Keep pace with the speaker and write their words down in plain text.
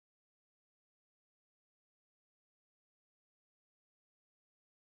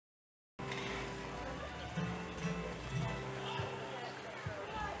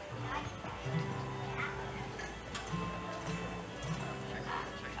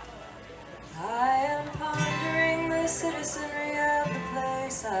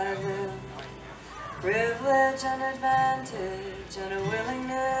privilege and advantage and a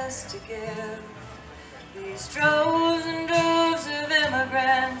willingness to give. These droves and droves of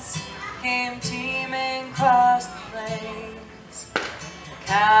immigrants came teeming across the plains. The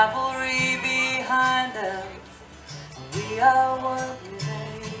cavalry behind them, we are what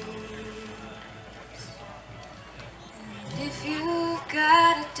remains. And if you've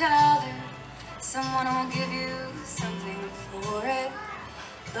got $1, someone will give you something for it.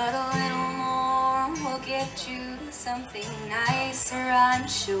 But a little more will get you something nicer, I'm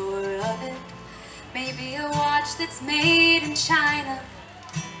sure of it. Maybe a watch that's made in China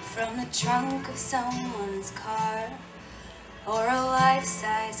from the trunk of someone's car, or a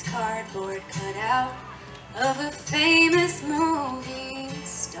life-size cardboard cutout of a famous movie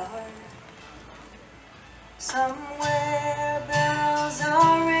star. Somewhere bells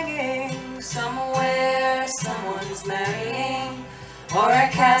are ringing, somewhere someone's marrying, or a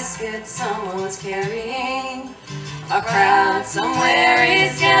casket someone's carrying. A crowd somewhere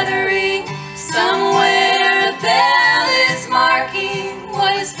is gathering, somewhere a bell is marking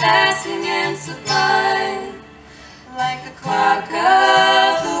what is passing and sublime. Like the clock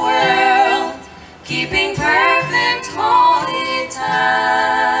of the world, keeping perfect holy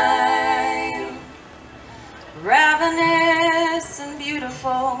time. Ravenous and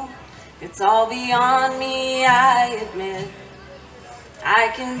beautiful, it's all beyond me, I admit. I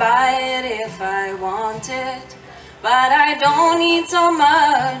can buy it if I want it, but I don't need so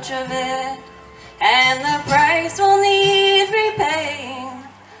much of it, and the price will need repaying.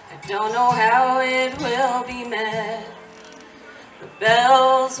 I don't know how it will be met. The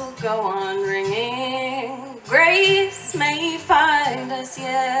bells will go on ringing, grace may find us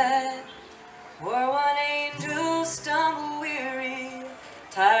yet. Or one angel stumble weary,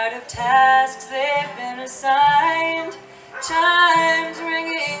 tired of tasks they've been assigned, chimes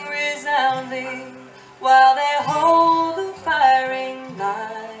ringing resounding while they hold the firing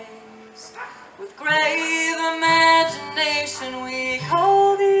lines. With grave imagination we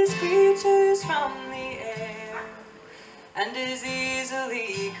call these creatures from the air, and as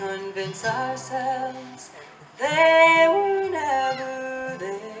easily convince ourselves that they were never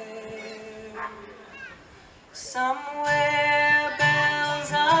there. Somewhere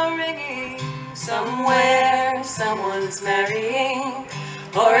bells are ringing, somewhere someone's marrying,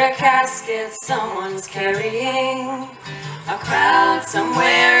 or a casket someone's carrying. A crowd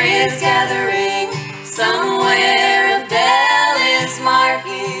somewhere is gathering, somewhere a bell is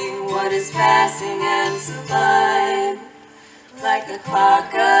marking what is passing and sublime. Like the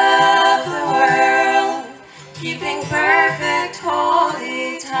clock of the world, keeping perfect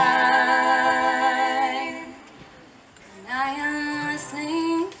holy time. And I am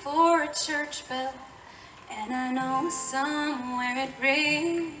listening for a church bell, and I know somewhere it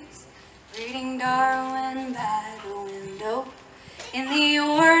rings, reading Darwin by the window in the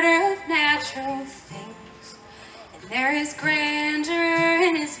order of natural things. And there is grandeur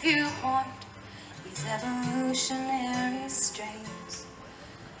in his viewpoint, these evolutionary strains.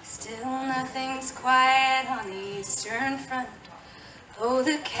 Still nothing's quiet on the Eastern Front, oh,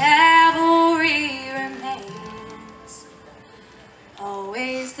 the cavalry remains.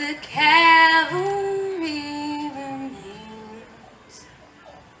 Always the cavalry remains.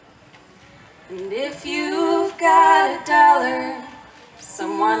 And if you've got $1,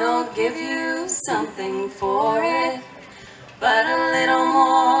 someone will give you something for it, but a little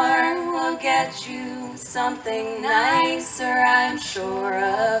more will get you something nicer, I'm sure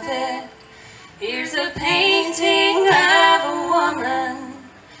of it. Here's a painting of a woman,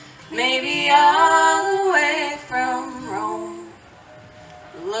 maybe all the way from Rome.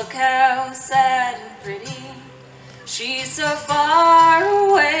 Look how sad and pretty, she's so far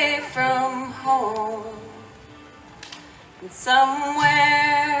away from home. And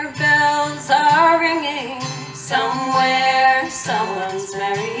somewhere bells are ringing, somewhere someone's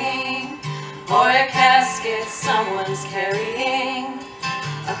marrying, or a casket someone's carrying.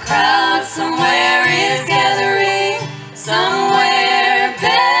 A crowd somewhere is gathering, somewhere a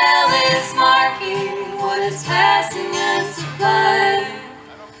bell is marking what is passing and sublime.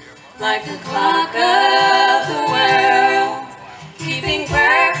 Like the clock of the world, keeping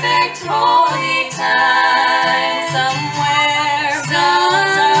perfect holy time. Somewhere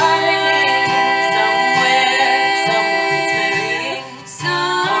bells are ringing, somewhere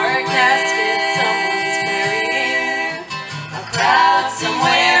someone's marrying, or a casket someone's carrying. A crowd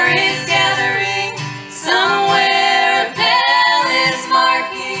somewhere is gathering, somewhere a bell is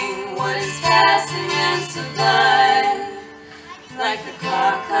marking what is passing and sublime. Like the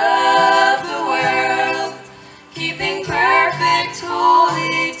clock of the world, keeping perfect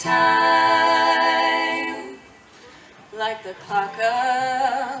holy time. the clock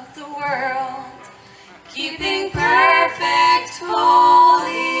of the world, keeping perfect hope.